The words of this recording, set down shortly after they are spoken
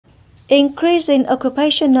Increasing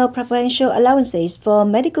occupational preferential allowances for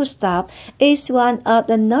medical staff is one of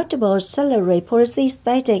the notable salary policies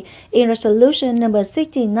stated in Resolution No.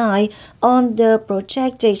 69 on the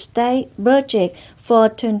projected state budget for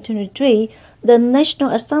 2023. The National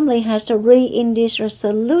Assembly has agreed in this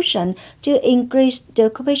resolution to increase the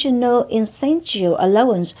occupational incentive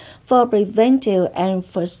allowance for preventive and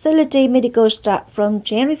facility medical staff from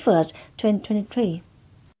January 1st, 2023.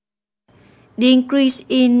 The increase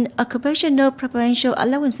in occupational preferential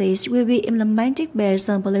allowances will be implemented based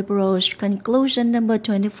on Politburo's Conclusion No.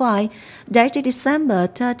 25, dated December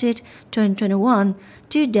 30, 2021.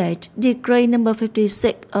 To date, Decree No.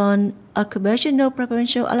 56 on occupational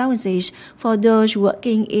preferential allowances for those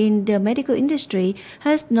working in the medical industry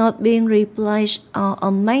has not been replaced or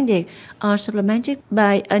amended or supplemented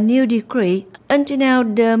by a new decree. Until now,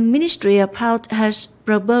 the Ministry of Health has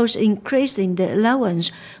proposed increasing the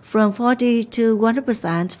allowance from 40 to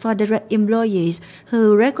 100% for direct employees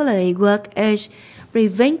who regularly work as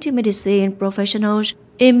preventive medicine professionals.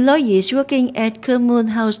 Employees working at common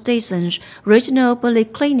health stations, regional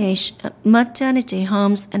polyclinics, maternity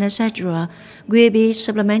homes, and etc. will be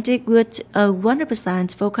supplemented with a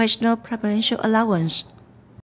 100% vocational preferential allowance.